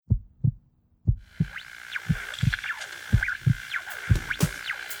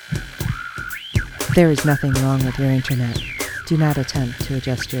There is nothing wrong with your internet. Do not attempt to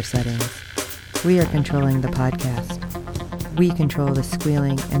adjust your settings. We are controlling the podcast. We control the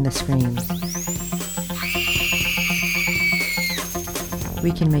squealing and the screams.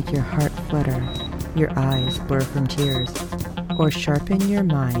 We can make your heart flutter, your eyes blur from tears, or sharpen your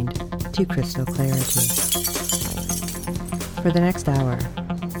mind to crystal clarity. For the next hour,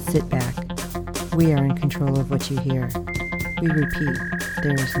 sit back. We are in control of what you hear. We repeat,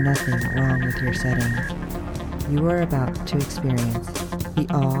 there is nothing wrong with your settings. You are about to experience the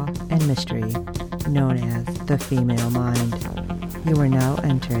awe and mystery known as the female mind. You are now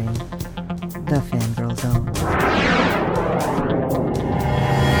entering the Fangirl Zone.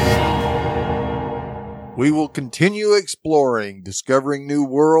 We will continue exploring, discovering new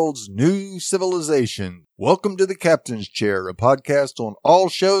worlds, new civilization. Welcome to the Captain's Chair, a podcast on all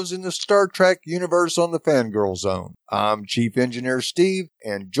shows in the Star Trek universe on the Fangirl Zone. I'm Chief Engineer Steve,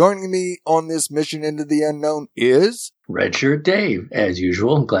 and joining me on this mission into the unknown is... Redshirt Dave, as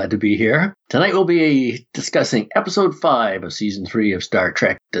usual. Glad to be here. Tonight we'll be discussing Episode 5 of Season 3 of Star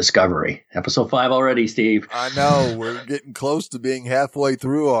Trek Discovery. Episode 5 already, Steve. I know, we're getting close to being halfway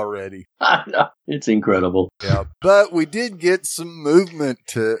through already. I know, it's incredible. Yeah, but we did get some movement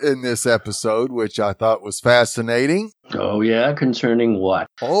in this episode, which I thought was fascinating. Oh yeah, concerning what?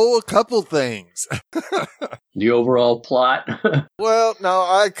 Oh, a couple things. The overall plot? Well, no,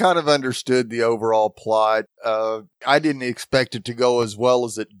 I kind of understood the overall plot. I didn't expect it to go as well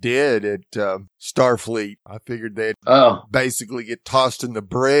as it did at Starfleet. I figured they'd basically get tossed in the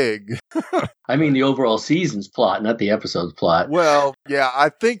brig. I mean the overall season's plot, not the episode's plot. Well, yeah, I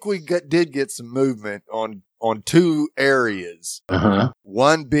think we did get some movement on two areas. Uh-huh.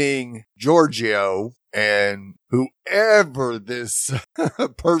 One being Georgiou, and whoever this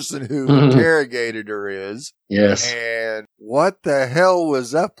person who interrogated her is. Yes. And what the hell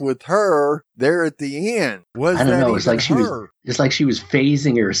was up with her there at the end? I don't know. It's like she was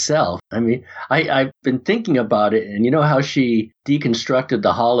phasing herself. I mean, I've been thinking about it, and you know how she deconstructed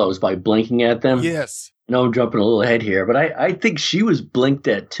the hollows by blinking at them? Yes. I know I'm jumping a little ahead here, but I think she was blinked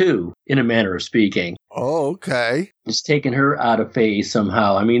at too, in a manner of speaking. Oh, okay. It's taken her out of phase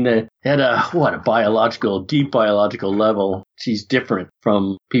somehow. I mean, at a deep biological level, she's different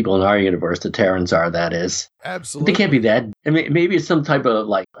from people in our universe, the Terrans are, that is. Absolutely. They can't be that. I mean, maybe it's some type of,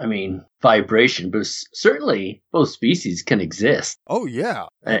 vibration, but certainly both species can exist. Oh, yeah.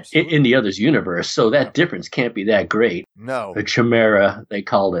 In the other's universe, so that difference can't be that great. No. The chimera, they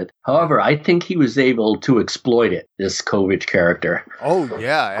called it. However, I think he was able to exploit it, this Kovich character. Oh,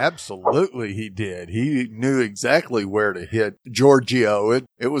 yeah, absolutely he did. He knew exactly where to hit Georgiou.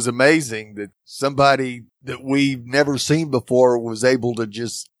 It was amazing that somebody that we've never seen before was able to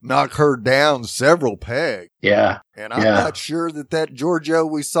just knock her down several pegs. Yeah. And I'm not sure that Georgiou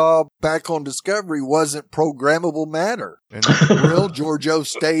we saw back on Discovery wasn't programmable matter. And the real Georgiou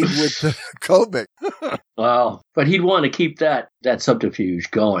stayed with Kobik. Well, but he'd want to keep that subterfuge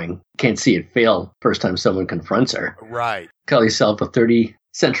going. Can't see it fail first time someone confronts her. Right. Call yourself a 30th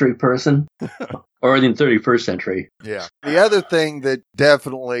century person. Or in the 31st century. Yeah. The other thing that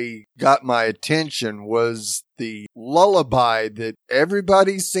definitely got my attention was the lullaby that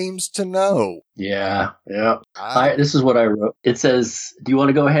everybody seems to know. Yeah. This is what I wrote. It says, do you want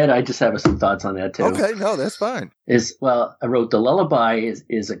to go ahead? I just have some thoughts on that too. Okay, no, that's fine. I wrote the lullaby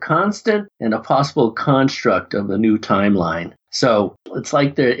is a constant and a possible construct of the new timeline. So it's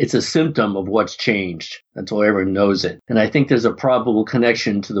like it's a symptom of what's changed. That's why everyone knows it. And I think there's a probable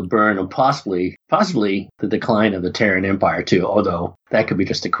connection to the burn and possibly the decline of the Terran Empire too, although that could be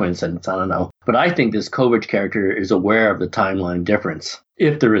just a coincidence. I don't know. But I think this Kovich character is aware of the timeline difference,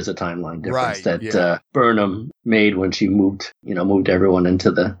 if there is a timeline difference Burnham made when she moved everyone into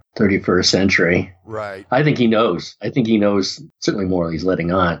the 31st century. Right. I think he knows. Certainly more than he's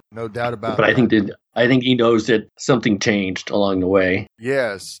letting on. No doubt about but that. I think he knows that something changed along the way.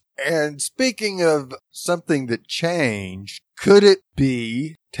 Yes. And speaking of something that changed, could it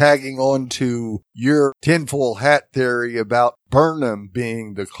be, tagging on to your tinfoil hat theory about Burnham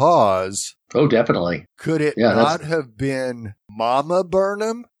being the cause? Oh, definitely. Could it not have been Mama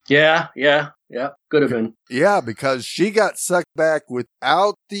Burnham? Yeah. Could have been. Yeah, because she got sucked back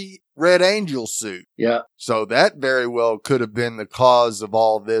without the Red Angel suit. Yeah. So that very well could have been the cause of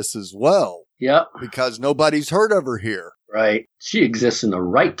all this as well. Yep. Because nobody's heard of her here. Right. She exists in the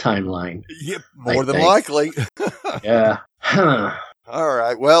right timeline. Yep, more than likely. Yeah. All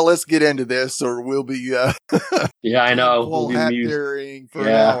right. Well, let's get into this, or we'll be. Yeah, I know. We'll be hat-theorying for an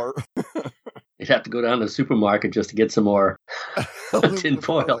hour. You'd have to go down to the supermarket just to get some more tin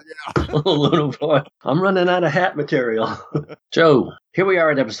foil. Yeah. Aluminum foil. I'm running out of hat material. Joe, Here we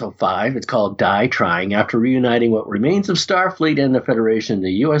are at episode 5. It's called Die Trying. After reuniting what remains of Starfleet and the Federation,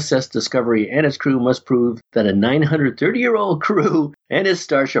 the USS Discovery and its crew must prove that a 930-year-old crew and its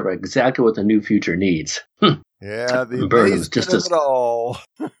starship are exactly what the new future needs. Yeah, the Burnham's amazement of it all.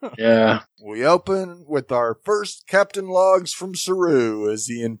 Yeah. We open with our first captain logs from Saru as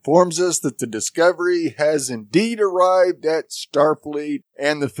he informs us that the Discovery has indeed arrived at Starfleet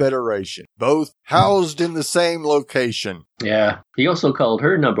and the Federation, both housed in the same location. Yeah. He also called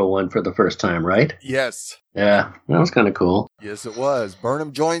her number 1 for the first time, right? Yes. Yeah. That was kind of cool. Yes, it was.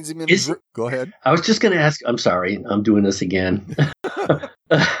 Burnham joins him in Go ahead. I was just going to ask. I'm sorry. I'm doing this again.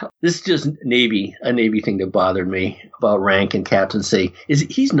 This is just a Navy thing that bothered me about rank and captaincy.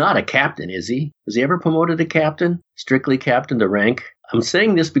 He's not a captain, is he? Was he ever promoted to captain? Strictly captain to rank? I'm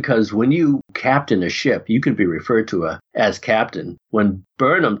saying this because when you captain a ship, you can be referred to as captain. When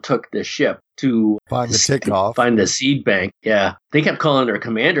Burnham took the ship to find the seed bank, yeah, they kept calling her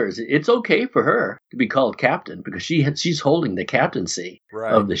commanders. It's okay for her to be called captain because she's holding the captaincy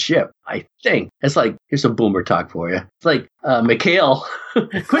of the ship. I think it's like, here's some boomer talk for you. It's like McHale,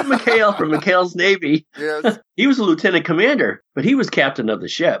 Quint McHale from McHale's Navy. Yes, he was a lieutenant commander, but he was captain of the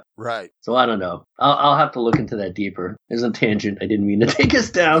ship. Right. So I don't know. I'll have to look into that deeper. There's a tangent. I didn't mean to take us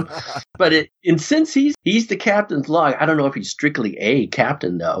down, but since he's the captain's log, I don't know if he's strictly a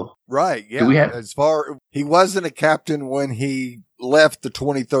captain though. Right. Yeah. He wasn't a captain when he left the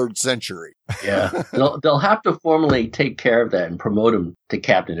 23rd century. Yeah. They'll have to formally take care of that and promote him to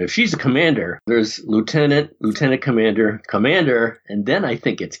captain. If she's a commander, there's lieutenant commander, and then I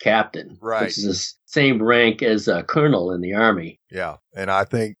think it's captain. Right. Which is the same rank as a colonel in the Army. Yeah. And I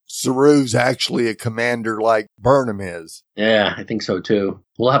think Saru's actually a commander like Burnham is. Yeah, I think so too.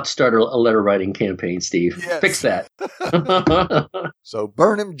 We'll have to start a letter writing campaign, Steve. Yes. Fix that. So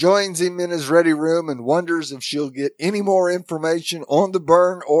Burnham joins him in his ready room and wonders if she'll get any more information on the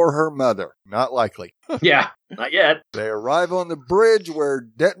burn or her mother. Not likely. Yeah, not yet. They arrive on the bridge where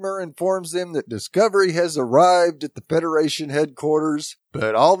Detmer informs them that Discovery has arrived at the Federation headquarters,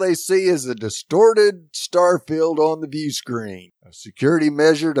 but all they see is a distorted starfield on the view screen. A security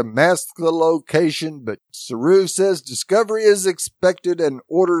measure to mask the location, but Saru says Discovery is expected and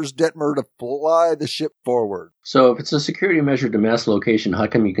orders Detmer to fly the ship forward. So if it's a security measure to mask location, how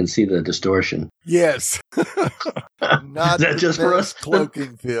come you can see the distortion? Yes. Not is that just for us?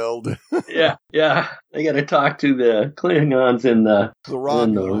 Cloaking field. Yeah. They got to talk to the Klingons and the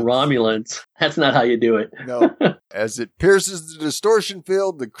Romulans. That's not how you do it. No. As it pierces the distortion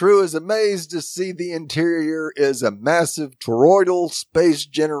field, the crew is amazed to see the interior is a massive toroidal space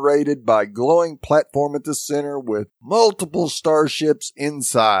generated by glowing platform at the center with multiple starships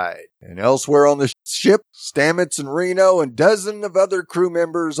inside. And elsewhere on the ship, Stamets and Reno and dozens of other crew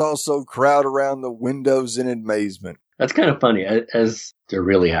members also crowd around the windows in amazement. That's kind of funny, as they're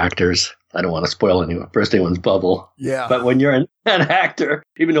really actors. I don't want to spoil anyone's bubble. Yeah. But when you're an actor,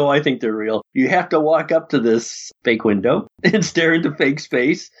 even though I think they're real, you have to walk up to this fake window and stare into fake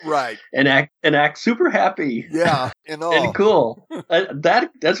space. Right. And act super happy. Yeah. And all. And cool.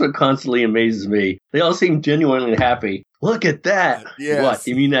 That's what constantly amazes me. They all seem genuinely happy. Look at that. Yes. What,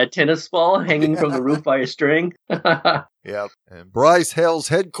 you mean that tennis ball hanging from the roof by a string? Yep. And Bryce hails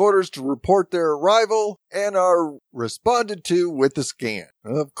headquarters to report their arrival and are responded to with a scan.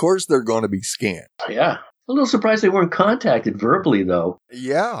 Of course they're going to be scanned. Yeah. A little surprised they weren't contacted verbally, though.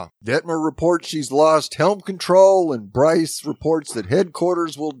 Yeah. Detmer reports she's lost helm control, and Bryce reports that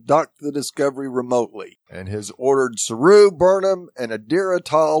headquarters will dock the Discovery remotely, and has ordered Saru, Burnham, and Adira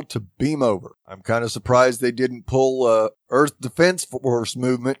Tal to beam over. I'm kind of surprised they didn't pull Earth Defense Force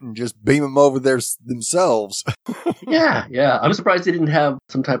movement and just beam them over there themselves. Yeah. I'm surprised they didn't have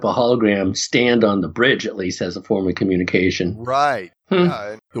some type of hologram stand on the bridge, at least, as a form of communication. Right.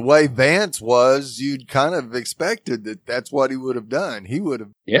 Yeah, and the way Vance was, you'd kind of expected that that's what he would have done. He would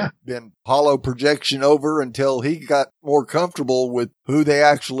have been hollow projection over until he got more comfortable with who they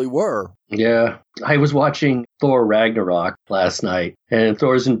actually were. Yeah. I was watching Thor Ragnarok last night, and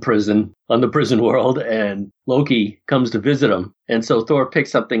Thor's in prison on the prison world, and Loki comes to visit him. And so Thor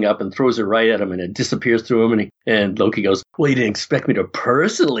picks something up and throws it right at him, and it disappears through him. And Loki goes, "Well, you didn't expect me to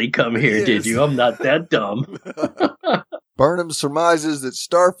personally come here, did you? I'm not that dumb." Burnham surmises that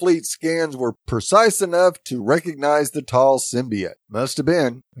Starfleet scans were precise enough to recognize the tall symbiote. Must have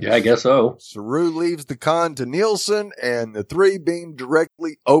been. Yeah, I guess so. Saru leaves the con to Nielsen, and the three beam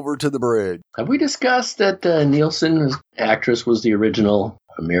directly over to the bridge. Have we discussed that Nielsen, his actress, was the original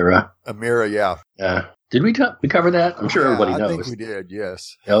Amira? Amira, yeah. Yeah. Did we cover that? I'm sure everybody knows. I think we did,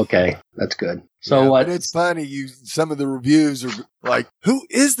 yes. Okay, that's good. So what? But it's funny. Some of the reviews are like, "Who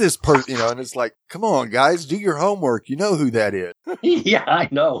is this person?" And it's like, "Come on, guys, do your homework. You know who that is." Yeah, I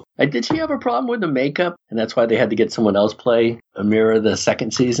know. Did she have a problem with the makeup, and that's why they had to get someone else play Amira the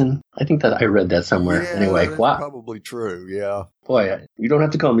second season? I think that I read that somewhere. Anyway, that's wow, probably true. Yeah. Boy, you don't have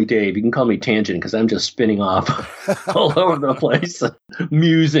to call me Dave. You can call me Tangent because I'm just spinning off all over the place,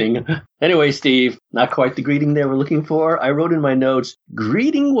 musing. Anyway, Steve, not quite the greeting they were looking for. I wrote in my notes,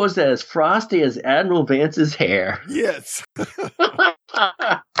 greeting was as frosty as Admiral Vance's hair. Yes.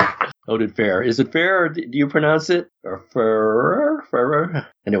 Oded Fair. Is it fair, or do you pronounce it? Or Ferrer?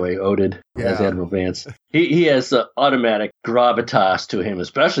 Anyway, Oded as Admiral Vance. He has automatic gravitas to him,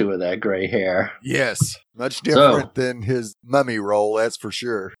 especially with that gray hair. Yes. Much different than his mummy role, that's for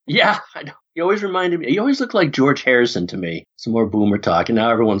sure. Yeah, I know. He always reminded me, he always looked like George Harrison to me. Some more boomer talk. And now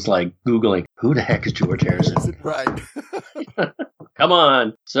everyone's like Googling, who the heck is George Harrison? Right. Come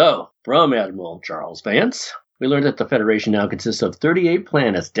on. So, from Admiral Charles Vance, we learned that the Federation now consists of 38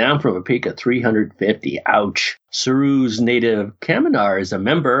 planets, down from a peak of 350. Ouch. Saru's native Kaminar is a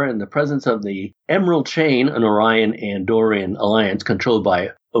member in the presence of the Emerald Chain, an Orion-Andorian alliance controlled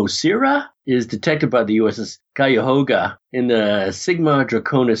by Osira, is detected by the USS Cuyahoga in the Sigma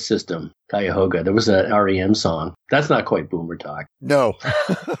Draconis system. Cuyahoga. There was an REM song. That's not quite boomer talk. No.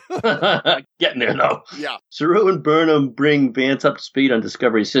 Getting there, though. Yeah. Saru and Burnham bring Vance up to speed on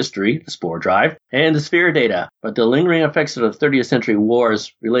Discovery's history, the spore drive, and the sphere data. But the lingering effects of the 30th century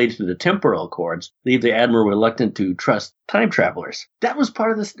wars related to the temporal accords leave the Admiral reluctant to trust time travelers. That was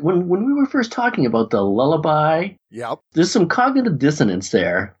part of this. When we were first talking about the lullaby, yep. There's some cognitive dissonance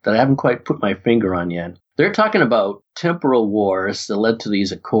there that I haven't quite put my finger on yet. They're talking about temporal wars that led to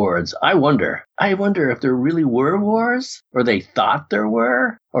these accords. I wonder if there really were wars, or they thought there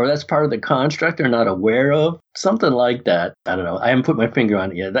were, or that's part of the construct they're not aware of. Something like that. I don't know. I haven't put my finger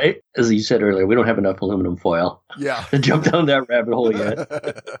on it yet. As you said earlier, we don't have enough aluminum foil to jump down that rabbit hole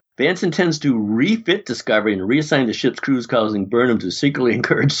yet. Vance intends to refit Discovery and reassign the ship's crews, causing Burnham to secretly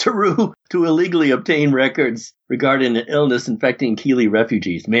encourage Saru to illegally obtain records regarding an illness infecting Keeley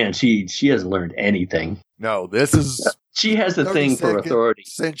refugees. Man, she hasn't learned anything. No, this is... She has a thing for authority.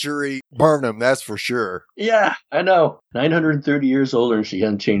 Century Burnham, that's for sure. Yeah, I know. 930 years older and she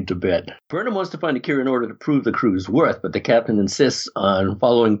hasn't changed a bit. Burnham wants to find a cure in order to prove the crew's worth, but the captain insists on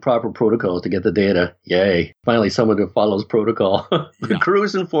following proper protocols to get the data. Yay. Finally, someone who follows protocol. The crew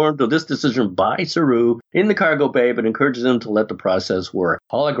is informed of this decision by Saru in the cargo bay, but encourages them to let the process work.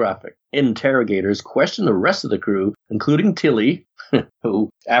 Holographic interrogators question the rest of the crew, including Tilly, who,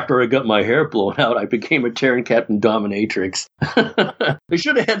 after I got my hair blown out, I became a Terran Captain Dominatrix. They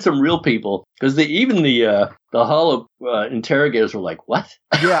should have had some real people, because even the holo interrogators were like, what?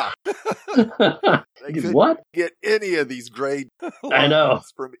 Yeah. They couldn't what? Get any of these grade I know.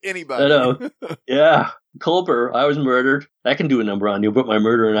 From anybody. I know. Yeah. Culper, I was murdered. I can do a number on you, but my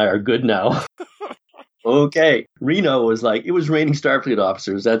murder and I are good now. Okay. Reno was like, it was raining Starfleet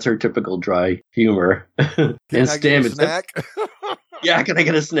officers. That's her typical dry humor. Can I get a snack? Yeah, can I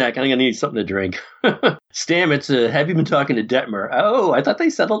get a snack? I'm going to need something to drink. Stamets, have you been talking to Detmer? Oh, I thought they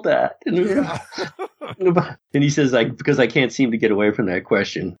settled that. Yeah. And he says, because I can't seem to get away from that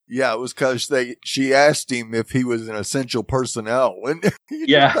question. Yeah, it was because she asked him if he was an essential personnel. And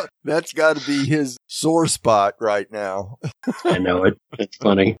yeah. That's got to be his sore spot right now. I know it. It's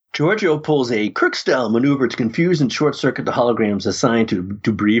funny. Giorgio pulls a Kirk-style maneuver to confuse and short-circuit the holograms assigned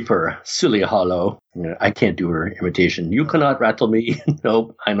to brief her. Silly holo. I can't do her imitation. You cannot rattle me.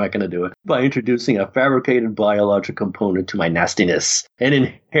 Nope, I'm not going to do it. By introducing a fabricated biological component to my nastiness and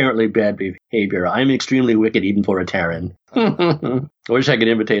inherently bad behavior. I'm extremely wicked even for a Terran. I wish I could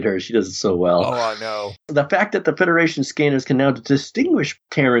imitate her. She does it so well. Oh, I know. The fact that the Federation scanners can now distinguish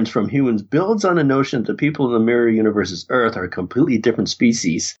Terrans from humans builds on the notion that the people in the mirror universe's Earth are a completely different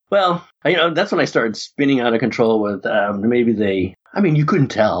species. Well, that's when I started spinning out of control with maybe they... you couldn't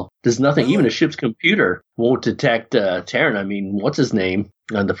tell. There's nothing. No. Even a ship's computer won't detect Terran. What's his name?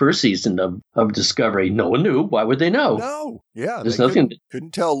 On the first season of Discovery, no one knew. Why would they know? No. Yeah. There's nothing.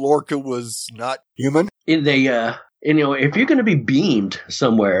 Couldn't tell Lorca was not human. If you're going to be beamed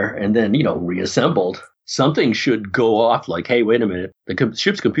somewhere and then, reassembled, something should go off like, hey, wait a minute. The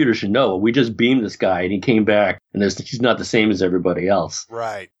ship's computer should know. We just beamed this guy and he came back and he's not the same as everybody else.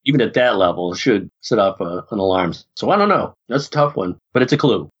 Right. Even at that level, it should set off an alarm. So I don't know. That's a tough one, but it's a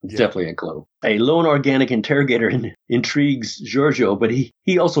clue. It's definitely a clue. A lone organic interrogator intrigues Giorgio, but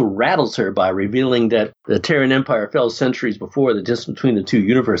he also rattles her by revealing that the Terran Empire fell centuries before the distance between the two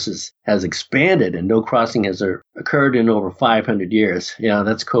universes has expanded and no crossing has occurred in over 500 years. Yeah,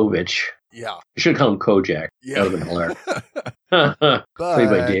 that's Kovich. Yeah. You should call him Kojak. Yeah. That would have been hilarious. But Played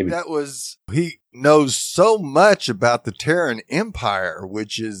by David. he knows so much about the Terran Empire,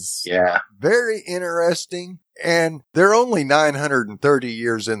 which is very interesting. And they're only 930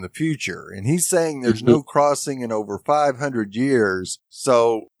 years in the future. And he's saying there's no crossing in over 500 years.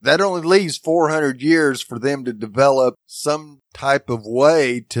 So that only leaves 400 years for them to develop some type of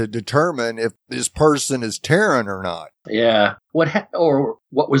way to determine if this person is Terran or not. Yeah. What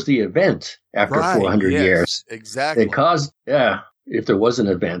was the event after 400 years? Exactly. It caused, if there was an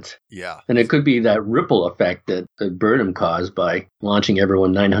event. Yeah. And it could be that ripple effect that Burnham caused by launching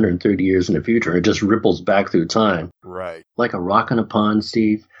everyone 930 years in the future. It just ripples back through time. Right. Like a rock in a pond,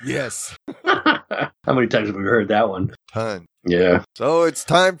 Steve. Yes. How many times have we heard that one? Ton. Yeah. So it's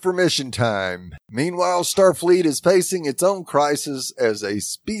time for mission time. Meanwhile, Starfleet is facing its own crisis as a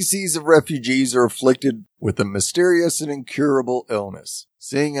species of refugees are afflicted with a mysterious and incurable illness.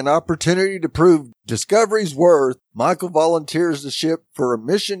 Seeing an opportunity to prove Discovery's worth, Michael volunteers the ship for a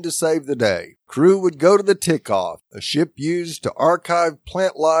mission to save the day. Crew would go to the Tick-Off, a ship used to archive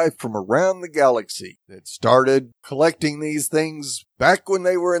plant life from around the galaxy that started collecting these things back when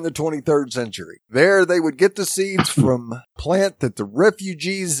they were in the 23rd century. There, they would get the seeds from plant that the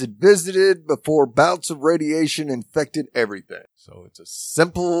refugees had visited before bouts of radiation infected everything. So it's a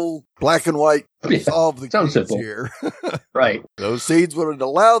simple black and white solve the case here. Right. Those seeds would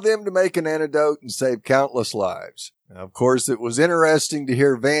allow them to make an antidote and save countless lives. Now, of course, it was interesting to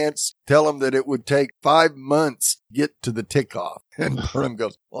hear Vance tell him that it would take 5 months to get to the Tick-Off. And Burnham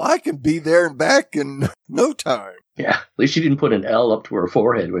goes, well, I can be there and back in no time. Yeah, at least she didn't put an L up to her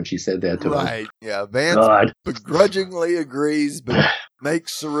forehead when she said that to him. Right. Yeah, Vance begrudgingly agrees, but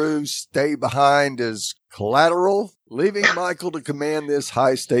makes Saru stay behind as collateral, leaving Michael to command this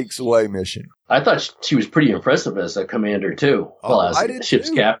high-stakes away mission. I thought she was pretty impressive as a commander, too. Well, as the ship's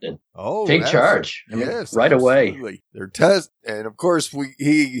captain. Oh, take charge. Yes, right away. They're and of course,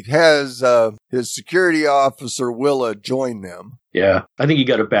 he has his security officer Willa join them. Yeah, I think you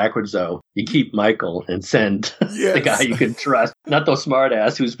got it backwards though. You keep Michael and send the guy you can trust, not the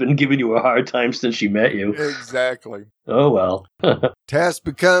smartass who's been giving you a hard time since she met you. Exactly. Oh well. Task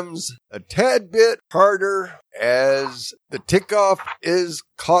becomes a tad bit harder as the Tick-Off is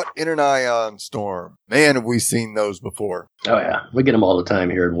caught in an ion storm. Man, have we seen those before. Oh yeah, we get them all the time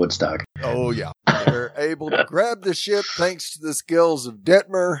here in Woodstock. Oh yeah. They're able to grab the ship thanks to the skills of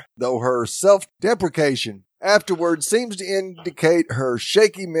Detmer, though her self-deprecation afterwards seems to indicate her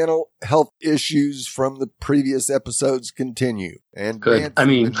shaky mental health issues from the previous episodes continue. And good.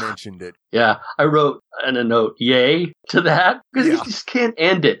 Vance mentioned it. Yeah, I wrote in a note, yay to that, because you just can't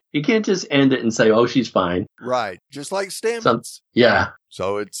end it. You can't just end it and say, oh, she's fine. Right. Just like Stamets. Yeah.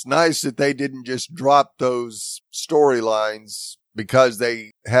 So it's nice that they didn't just drop those storylines because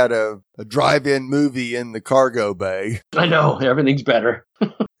they had a drive-in movie in the cargo bay. I know. Everything's better.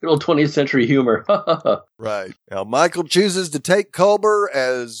 Good old 20th century humor. Right. Now, Michael chooses to take Culber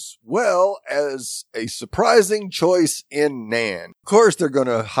as well as a surprising choice in Nan. Of course, they're going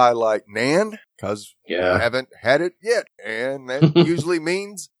to highlight Nan because we haven't had it yet. And that usually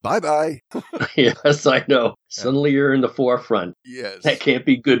means bye-bye. Yes, I know. Suddenly you're in the forefront. Yes. That can't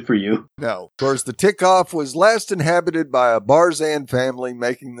be good for you. No. Of course, the Tick-Off was last inhabited by a Barzan family,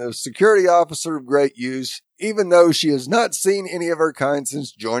 making the security officer of great use, even though she has not seen any of her kind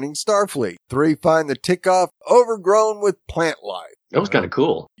since joining Starfleet. 3 find the Tick-Off overgrown with plant life. That was kind of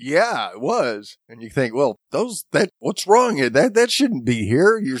cool. Yeah, it was. And you think, well, what's wrong here? That shouldn't be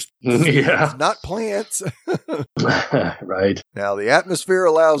here. It's not plants. Right. Now, the atmosphere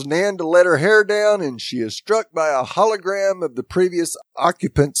allows Nan to let her hair down, and she is struck by a hologram of the previous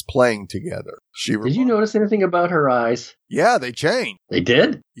occupants playing together. Did you notice anything about her eyes? Yeah, they changed. They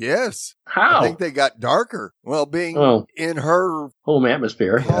did? Yes. How? I think they got darker. Well, being in her home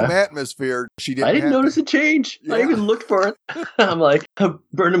atmosphere. She didn't. I didn't notice a change. Yeah. I even looked for it. I'm like,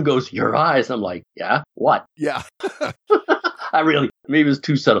 Burnham goes, your eyes. I'm like, yeah, what? Yeah. Maybe it was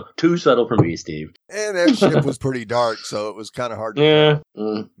too subtle. Too subtle for me, Steve. And that ship was pretty dark, so it was kind of hard to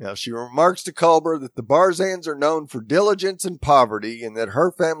tell. Now, she remarks to Culber that the Barzans are known for diligence and poverty, and that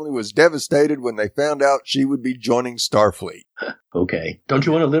her family was devastated when they found out she would be joining Starfleet. Okay. Don't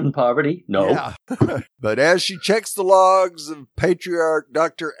you want to live in poverty? No. Yeah. But as she checks the logs of Patriarch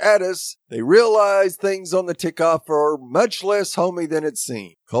Dr. Addis, they realize things on the Tick-Off are much less homey than it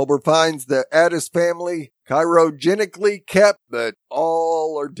seemed. Culber finds the Addis family cryogenically kept, but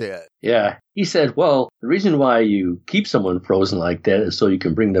all are dead. Yeah. He said, well, the reason why you keep someone frozen like that is so you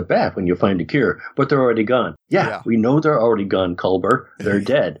can bring them back when you find a cure, but they're already gone. Yeah. We know they're already gone, Culber. They're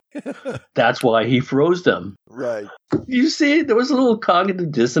dead. That's why he froze them. Right. You see, there was a little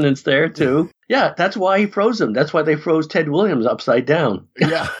cognitive dissonance there, too. Yeah, that's why he froze them. That's why they froze Ted Williams upside down.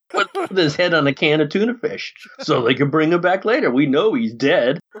 Yeah. With his head on a can of tuna fish. So they can bring him back later. We know he's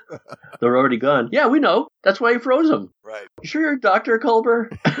dead. They're already gone. Yeah, we know. That's why he froze him. Right. You sure you're Dr. Culber?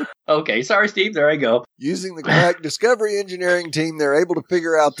 Okay, sorry, Steve. There I go. Using the crack discovery engineering team, they're able to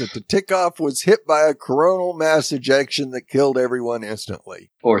figure out that the Tikoff was hit by a coronal mass ejection that killed everyone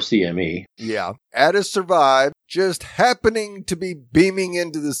instantly. Or CME. Yeah. Addis survived, just happening to be beaming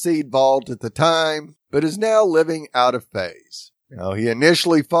into the seed vault at the time, but is now living out of phase. Now, he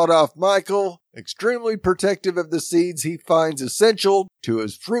initially fought off Michael, extremely protective of the seeds he finds essential to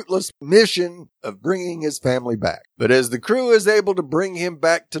his fruitless mission of bringing his family back. But as the crew is able to bring him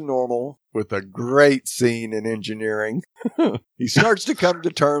back to normal, with a great scene in engineering, he starts to come to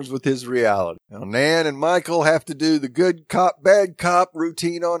terms with his reality. Now, Nan and Michael have to do the good cop, bad cop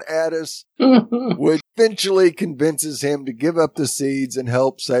routine on Addis, which eventually convinces him to give up the seeds and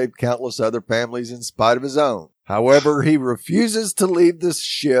help save countless other families in spite of his own. However, he refuses to leave the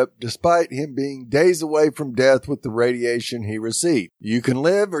ship despite him being days away from death with the radiation he received. You can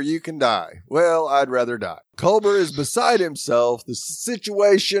live or you can die. Well, I'd rather die. Culber is beside himself. The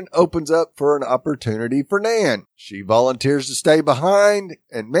situation opens up for an opportunity for Nan. She volunteers to stay behind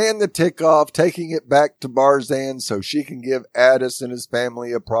and man the Tikoff, taking it back to Barzan so she can give Addis and his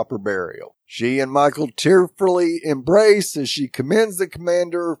family a proper burial. She and Michael tearfully embrace as she commends the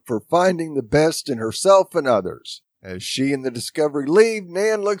commander for finding the best in herself and others. As she and the Discovery leave,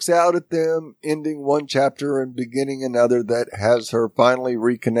 Nan looks out at them, ending one chapter and beginning another that has her finally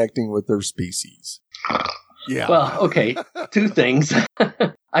reconnecting with her species. Yeah. Well, okay, two things.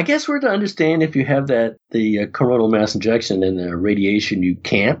 I guess we're to understand if you have the coronal mass injection and the radiation, you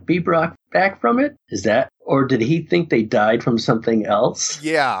can't be brought back from it? Is that, or did he think they died from something else?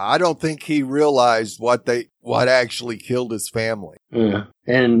 Yeah, I don't think he realized what actually killed his family. Yeah.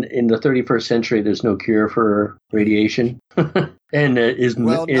 And in the 31st century, there's no cure for radiation. And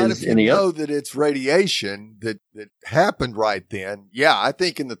not if you know that it's radiation that happened right then. Yeah, I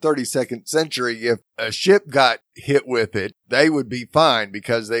think in the 32nd century, if a ship got hit with it, they would be fine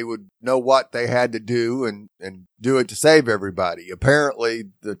because they would know what they had to do and do it to save everybody. Apparently,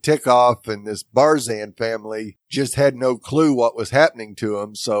 the Tikoff and this Barzan family just had no clue what was happening to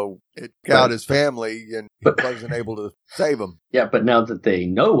him, so it got his family and he wasn't able to save them. Yeah, but now that they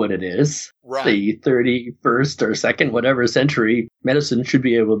know what it is, right, the 31st or 2nd, whatever century, medicine should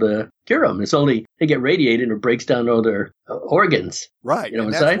be able to cure them. It's only they get radiated and it breaks down all their organs. Right. You know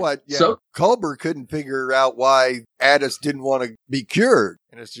and what that's I'm saying? what Culber couldn't figure out why Addis didn't want to be cured.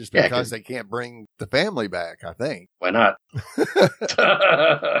 And it's just because they can't bring the family back, I think. Why not?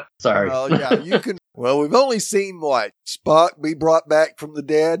 Sorry. Well, yeah, you can. Well, we've only seen Spock be brought back from the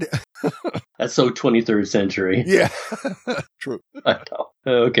dead. That's so 23rd century. Yeah. True. I know.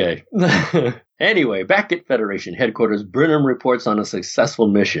 Okay. Anyway, back at Federation headquarters, Burnham reports on a successful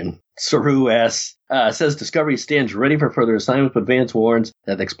mission. Saru says Discovery stands ready for further assignments, but Vance warns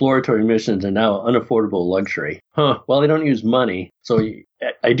that exploratory missions are now an unaffordable luxury. Well, they don't use money, so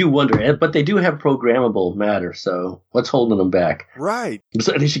I do wonder. But they do have programmable matter, so what's holding them back? Right.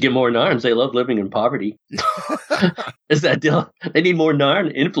 So they should get more Narns. They love living in poverty. Is that deal? They need more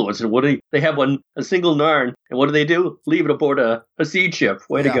Narn influence. And what do they have? A single Narn, and what do? Leave it aboard a seed ship.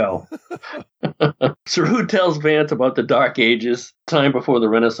 Way to go. Saru tells Vance about the Dark Ages, time before the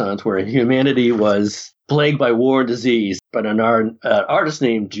Renaissance, where humanity was plagued by war and disease. But an artist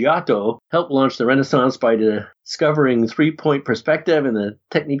named Giotto helped launch the Renaissance by discovering three-point perspective, and the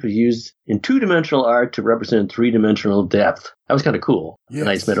technique was used in two-dimensional art to represent three-dimensional depth. That was kind of cool. Yes. A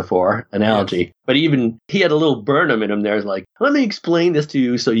nice metaphor, analogy. Yes. But even he had a little Burnham in him there. Like, let me explain this to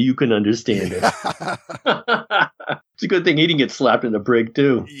you so you can understand it. It's a good thing he didn't get slapped in the brig,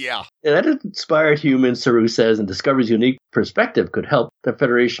 too. Yeah. That inspired humans, Saru says, and Discovery's unique perspective could help the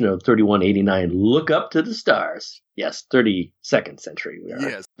Federation of 3189 look up to the stars. Yes, 32nd century we are.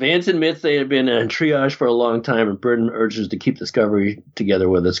 Yes. Vance admits they had been in triage for a long time, and Burnham urges to keep Discovery together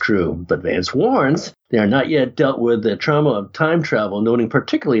with its crew. But Vance warns they are not yet dealt with the trauma of time travel, noting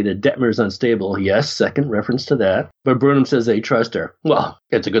particularly that Detmer's unstable. Yes, second reference to that. But Burnham says they trust her. Well,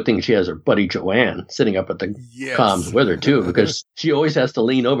 it's a good thing she has her buddy Joanne sitting up at the comms with her, too, because she always has to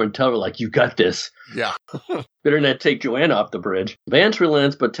lean over and tell her, like, you got this. Yeah. Better not take Joanne off the bridge. Vance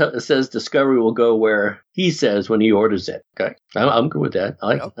relents, but says Discovery will go where he says when he orders it. Okay. I'm good with that. I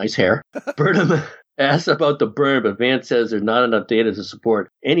like nice hair. Burnham asks about the burn, but Vance says there's not enough data to support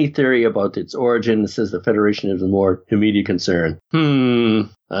any theory about its origin and says the Federation is a more immediate concern.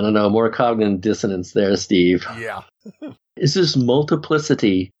 I don't know, more cognitive dissonance there, Steve. Yeah. Is this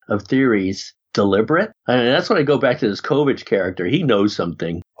multiplicity of theories deliberate? I mean, that's when I go back to this Kovich character. He knows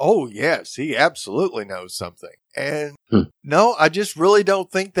something. Oh, yes, he absolutely knows something. And no, I just really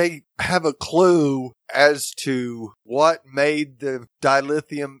don't think they have a clue as to what made the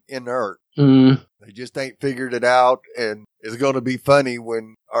dilithium inert. They just ain't figured it out, and it's going to be funny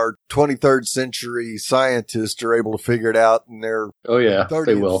when our 23rd century scientists are able to figure it out, and their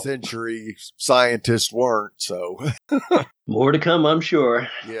 30th century scientists weren't, so. More to come, I'm sure.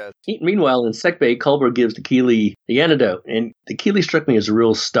 Yes. Meanwhile, in Sickbay, Culber gives the Keeley the antidote, and the Keeley struck me as a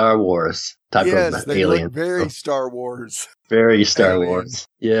real Star Wars type of alien. Yes, they look very Star Wars. Very Star Wars.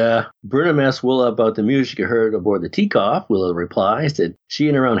 Yeah. Burnham asks Willa about the music she heard aboard the Teacock. Willa replies that she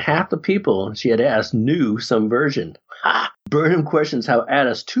and around half the people she had asked knew some version. Ha! Burnham questions how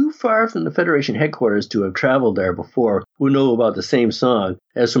Addis, too far from the Federation headquarters to have traveled there before, would know about the same song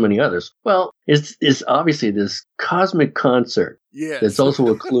as so many others. Well, it's obviously this cosmic concert. Yes. It's also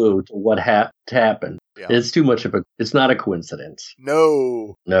a clue to what happened. Yeah. It's too much of it's not a coincidence.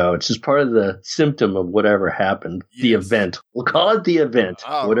 No, it's just part of the symptom of whatever happened. Yes. The event. We'll call it the event.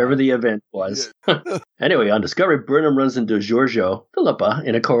 Whatever the event was. Yes. Anyway, on Discovery, Burnham runs into Giorgio Philippa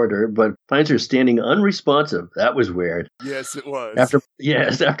in a corridor, but finds her standing unresponsive. That was weird. Yes, it was.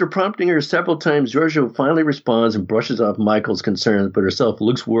 After prompting her several times, Giorgio finally responds and brushes off Michael's concerns, but herself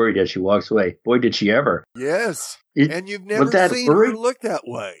looks worried as she walks away. Boy, did she ever. Yes. And you've never seen her look that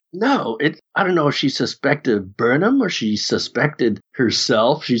way. No, I don't know if she suspected Burnham or she suspected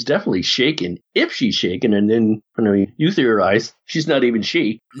herself. She's definitely shaken. If she's shaken, and then you theorize she's not even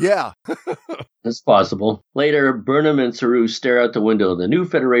she. Yeah. It's possible. Later, Burnham and Saru stare out the window. The new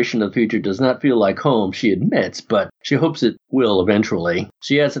Federation of the future does not feel like home, she admits, but she hopes it will eventually.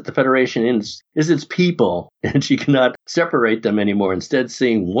 She adds that the Federation is its people, and she cannot separate them anymore, instead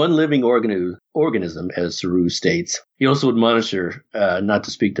seeing one living organism, as Saru states. He also admonished her not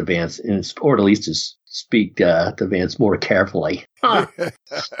to speak to Vance, or at least to speak to Vance more carefully. I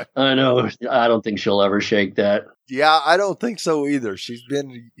know. I don't think she'll ever shake that. Yeah, I don't think so either. She's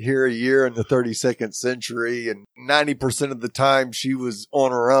been here a year in the 32nd century, and 90% of the time she was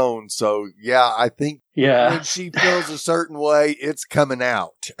on her own. So, yeah, I think when she feels a certain way, it's coming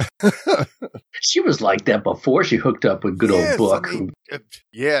out. She was like that before she hooked up with good old Book.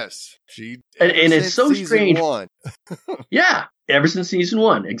 Yes. She and it's so strange. One. Yeah. Ever since season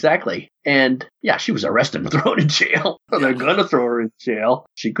 1, exactly. And yeah, she was arrested and thrown in jail. They're going to throw her in jail.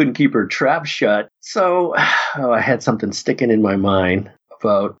 She couldn't keep her trap shut. So I had something sticking in my mind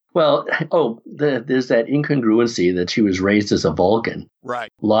about, there's that incongruency that she was raised as a Vulcan. Right.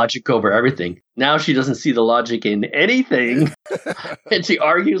 Logic over everything. Now she doesn't see the logic in anything. And she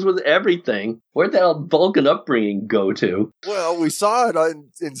argues with everything. Where'd that Vulcan upbringing go to? Well, we saw it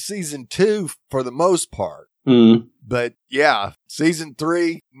in season 2 for the most part. But yeah, season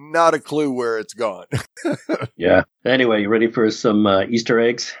 3, not a clue where it's gone. Yeah. Anyway, you ready for some Easter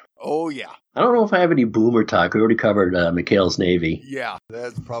eggs? Oh, yeah. I don't know if I have any boomer talk. We already covered McHale's Navy. Yeah,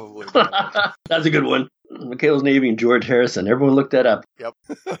 that's probably That's a good one. McHale's Navy and George Harrison. Everyone looked that up. Yep.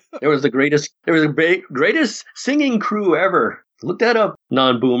 There was the greatest singing crew ever. Look that up,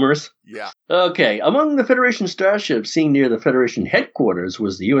 non-boomers. Yeah. Okay. Among the Federation starships seen near the Federation headquarters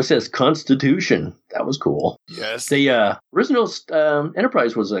was the USS Constitution. That was cool. Yes. The original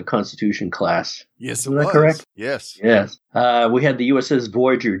Enterprise was a Constitution class. Yes, it was. Is that correct? Yes. Yes. We had the USS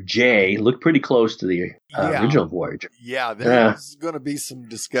Voyager J. Looked pretty close to the original Voyager. Yeah, there's going to be some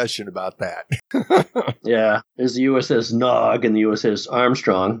discussion about that. Yeah. There's the USS Nog and the USS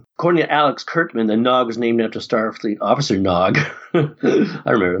Armstrong. According to Alex Kurtzman, the Nog was named after Starfleet Officer Nog.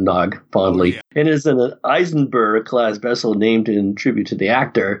 I remember Nog fondly. Oh, yeah. And is an Eisenberg-class vessel named in tribute to the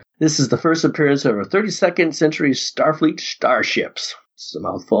actor. This is the first appearance of our 32nd century Starfleet starships. It's a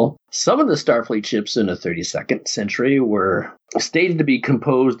mouthful. Some of the Starfleet ships in the 32nd century were stated to be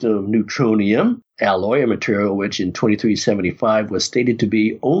composed of neutronium alloy, a material which in 2375 was stated to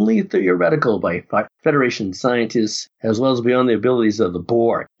be only theoretical by Federation scientists, as well as beyond the abilities of the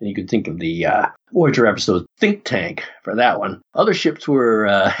Borg. And you could think of the Voyager episode Think Tank for that one. Other ships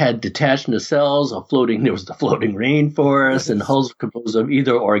had detached nacelles, there was the floating rainforest, and hulls composed of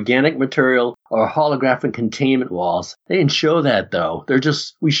either organic material or holographic containment walls. They didn't show that though.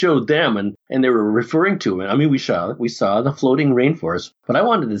 We showed them and they were referring to it. I mean, we saw the floating rainforest, but I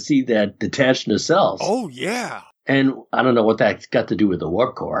wanted to see that detached nacelles. Oh yeah. And I don't know what that's got to do with the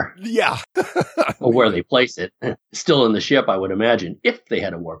warp core. Yeah. Or where they place it. Still in the ship, I would imagine, if they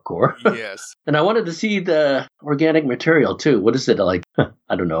had a warp core. Yes. And I wanted to see the organic material, too. What is it, like,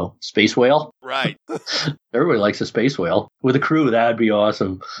 I don't know, space whale? Right. Everybody likes a space whale. With a crew, that'd be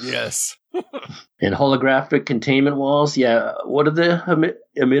awesome. Yes. And holographic containment walls. Yeah. What are the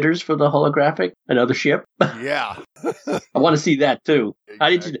emitters for the holographic? Another ship? Yeah. I want to see that, too.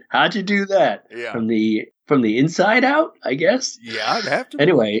 Exactly. How'd you do that? Yeah. From the inside out, I guess? Yeah, I'd have to.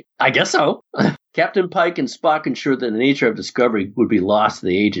 Anyway, I guess so. Captain Pike and Spock ensured that the nature of Discovery would be lost to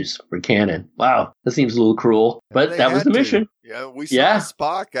the ages for canon. Wow, that seems a little cruel, but They that was had the to. mission. Yeah, we saw Yeah.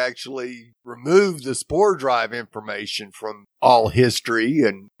 Spock actually remove the spore drive information from all history,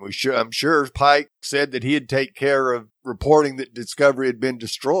 and I'm sure Pike said that he'd take care of reporting that Discovery had been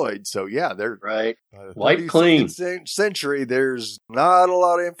destroyed. So yeah, they're Right. by the Wipe clean. 32nd century. There's not a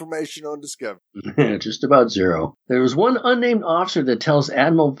lot of information on Discovery. Just about zero. There was one unnamed officer that tells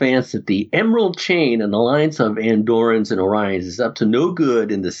Admiral Vance that the Emerald Chain, an alliance of Andorans and Orions, is up to no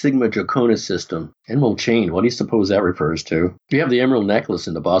good in the Sigma Draconis system. Emerald Chain, what do you suppose that refers to? We have the Emerald Necklace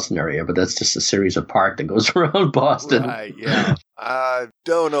in the Boston area, but that's just a series of park that goes around Boston. Right? Yeah. I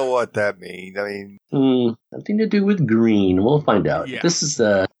don't know what that means. I mean, Nothing to do with green. We'll find out. Yeah. This is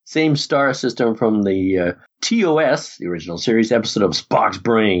the same star system from the TOS, the original series episode of Spock's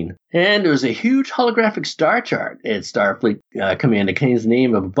Brain. And there was a huge holographic star chart at Starfleet Command. It contains the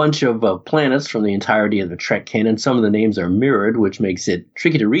name of a bunch of planets from the entirety of the Trek canon. Some of the names are mirrored, which makes it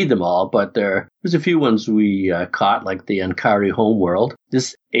tricky to read them all, but there's a few ones we caught, like the Ankari homeworld.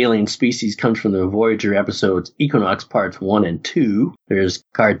 This alien species comes from the Voyager episodes Equinox Parts 1 and 2. There's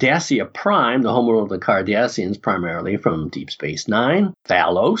Cardassia Prime, the homeworld of the Cardassians, primarily from Deep Space Nine.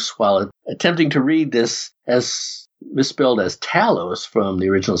 Thalos, while attempting to read this as misspelled as Talos from the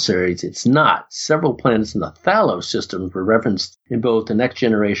original series, it's not. Several planets in the Thalos system were referenced in both the Next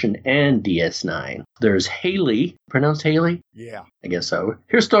Generation and DS9. There's Haley, pronounced Haley? yeah. I guess so.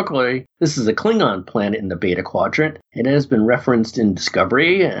 Historically, this is a Klingon planet in the Beta Quadrant. It has been referenced in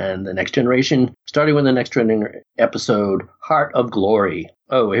Discovery and the Next Generation, starting with the Next Generation episode Heart of Glory.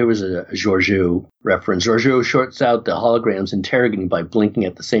 Oh, here was a Georgiou reference. Georgiou shorts out the holograms interrogating by blinking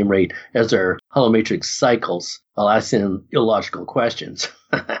at the same rate as their holomatrix cycles while asking them illogical questions.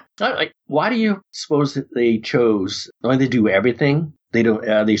 Why do you suppose that they chose? Don't they do everything? They don't.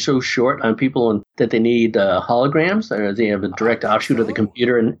 Are they so short on people that they need holograms, or they have a direct offshoot of the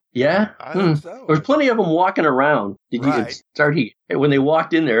computer? And yeah, I think so. There's plenty of them walking around. Did you Right. start here? When they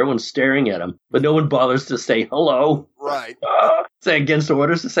walked in there, everyone's staring at them, but no one bothers to say hello. Right. Say against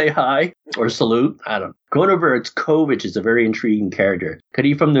orders to say hi or salute. I don't know. Konoverts is a very intriguing character. Could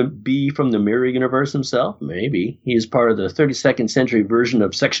he be from the Mirror Universe himself? Maybe. He is part of the 32nd century version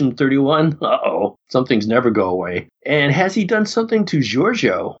of Section 31. Uh-oh. Some things never go away. And has he done something to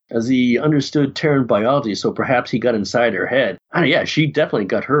Georgiou, as he understood Terran biology, so perhaps he got inside her head? Yeah, she definitely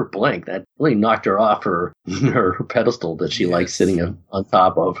got her blank. That really knocked her off her pedestal that she likes sitting on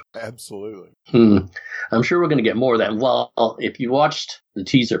top of. Absolutely. I'm sure we're going to get more of that. Well, if you watched the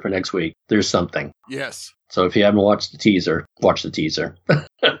teaser for next week, there's something. Yes. So if you haven't watched the teaser, watch the teaser.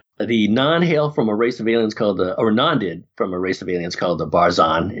 The non-hail from a race of aliens called non-did from a race of aliens called the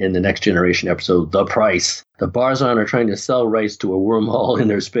Barzan in the Next Generation episode, The Price. The Barzan are trying to sell rice to a wormhole in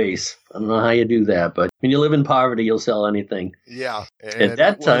their space. I don't know how you do that, but when you live in poverty, you'll sell anything. Yeah. And At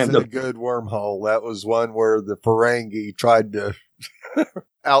that it time, wasn't a good wormhole. That was one where the Ferengi tried to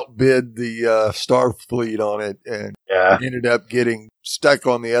outbid the Starfleet on it and ended up getting stuck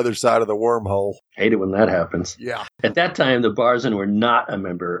on the other side of the wormhole. Hate it when that happens. Yeah. At that time, the Barzan were not a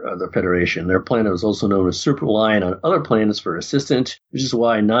member of the Federation. Their planet was also known as super reliant on other planets for assistance, which is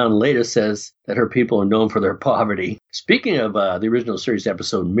why Nan Leda says that her people are known for their poverty. Speaking of the original series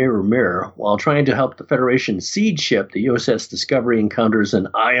episode Mirror Mirror, while trying to help the Federation siege ship, the USS Discovery encounters an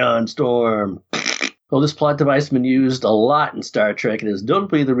ion storm. Well, this plot device has been used a lot in Star Trek and is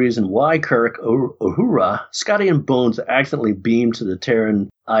notably the reason why Kirk, Uhura, Scotty, and Bones accidentally beamed to the Terran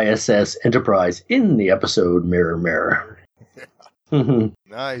ISS Enterprise in the episode Mirror Mirror.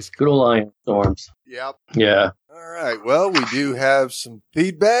 Nice. Good old ion storms. Yep. Yeah. All right. Well, we do have some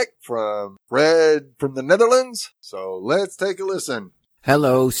feedback from Fred from the Netherlands. So let's take a listen.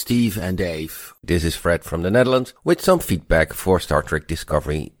 Hello, Steve and Dave. This is Fred from the Netherlands with some feedback for Star Trek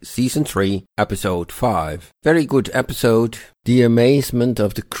Discovery Season 3, Episode 5. Very good episode. The amazement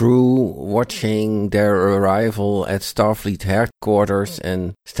of the crew watching their arrival at Starfleet headquarters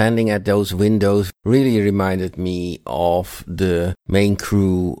and standing at those windows really reminded me of the main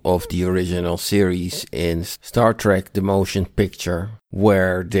crew of the original series in Star Trek The Motion Picture.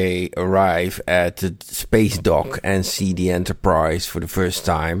 where they arrive at the space dock and see the Enterprise for the first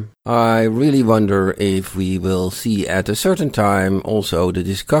time. I really wonder if we will see at a certain time also the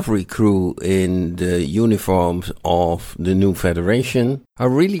Discovery crew in the uniforms of the New Federation. I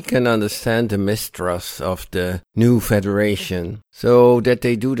really can understand the mistrust of the New Federation, so that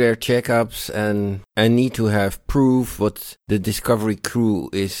they do their checkups and need to have proof what the Discovery crew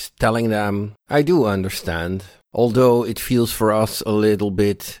is telling them. I do understand, although it feels for us a little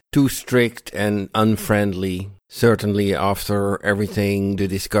bit too strict and unfriendly. Certainly after everything the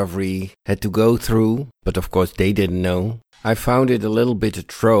Discovery had to go through, but of course they didn't know. I found it a little bit a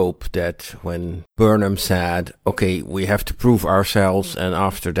trope that when Burnham said, okay, we have to prove ourselves and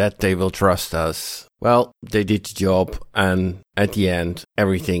after that they will trust us. Well, they did the job and at the end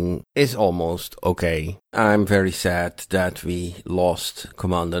everything is almost okay. I'm very sad that we lost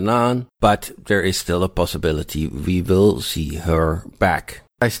Commander Nhan, but there is still a possibility we will see her back.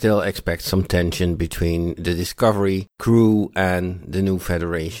 I still expect some tension between the Discovery crew and the New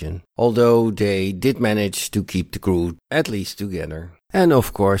Federation, although they did manage to keep the crew at least together. And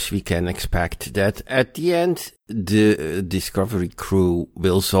of course we can expect that at the end the Discovery crew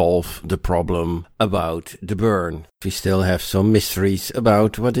will solve the problem about the burn. We still have some mysteries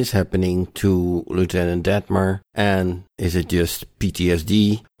about what is happening to Lieutenant Detmer, and is it just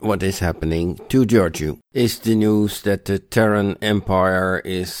PTSD? What is happening to Georgiou? Is the news that the Terran Empire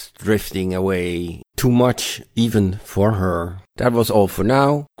is drifting away too much even for her? That was all for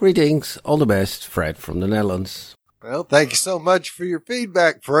now. Greetings, all the best, Fred from the Netherlands. Well, thank you so much for your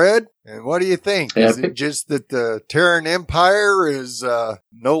feedback, Fred. And what do you think? Is it just that the Terran Empire is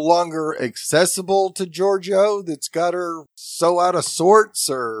no longer accessible to Georgiou that's got her so out of sorts,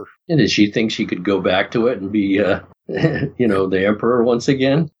 or? And does she think she could go back to it and be, the Emperor once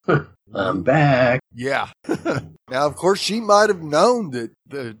again? I'm back. Yeah. Now, of course, she might have known that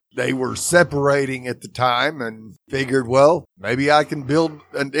they were separating at the time and figured, well, maybe I can build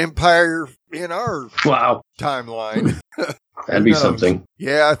an empire in our timeline. That'd be something.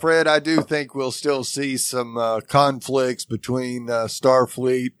 Yeah, Fred, I do think we'll still see some conflicts between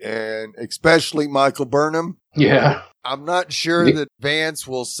Starfleet and especially Michael Burnham. Yeah. I'm not sure that Vance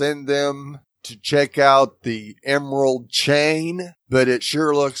will send them to check out the Emerald Chain, but it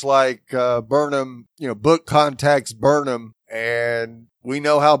sure looks like Burnham, Book contacts Burnham, and we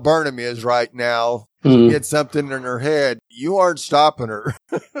know how Burnham is right now. She gets something in her head, you aren't stopping her.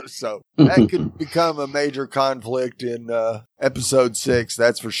 So that could become a major conflict in episode 6,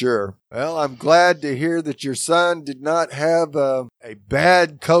 that's for sure. Well, I'm glad to hear that your son did not have a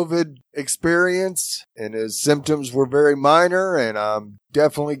bad COVID experience and his symptoms were very minor, and I'm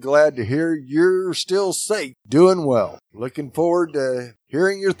definitely glad to hear you're still safe, doing well. Looking forward to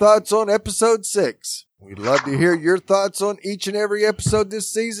hearing your thoughts on episode 6. We'd love to hear your thoughts on each and every episode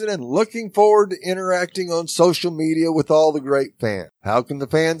this season, and looking forward to interacting on social media with all the great fans. How can the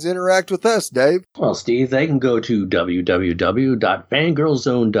fans interact with us, Dave? Well, Steve, they can go to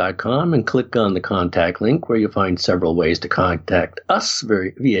www.fangirlzone.com and click on the contact link, where you'll find several ways to contact us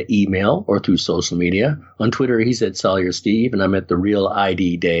via email or through social media. On Twitter, he's at Sawyer Steve, and I'm at The Real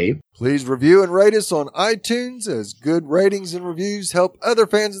ID Dave. Please review and rate us on iTunes, as good ratings and reviews help other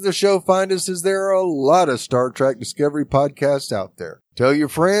fans of the show find us, as there are a lot of Star Trek Discovery podcasts out there. Tell your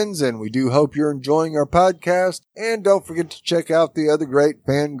friends, and we do hope you're enjoying our podcast. And don't forget to check out the other great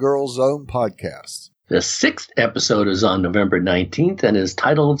Fangirl Zone podcasts. The 6th episode is on November 19th and is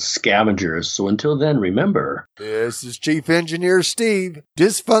titled Scavengers. So until then, remember, this is Chief Engineer Steve.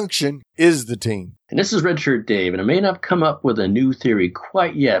 Dysfunction is the team. And this is Redshirt Dave, and I may not have come up with a new theory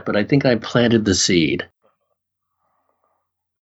quite yet, but I think I planted the seed.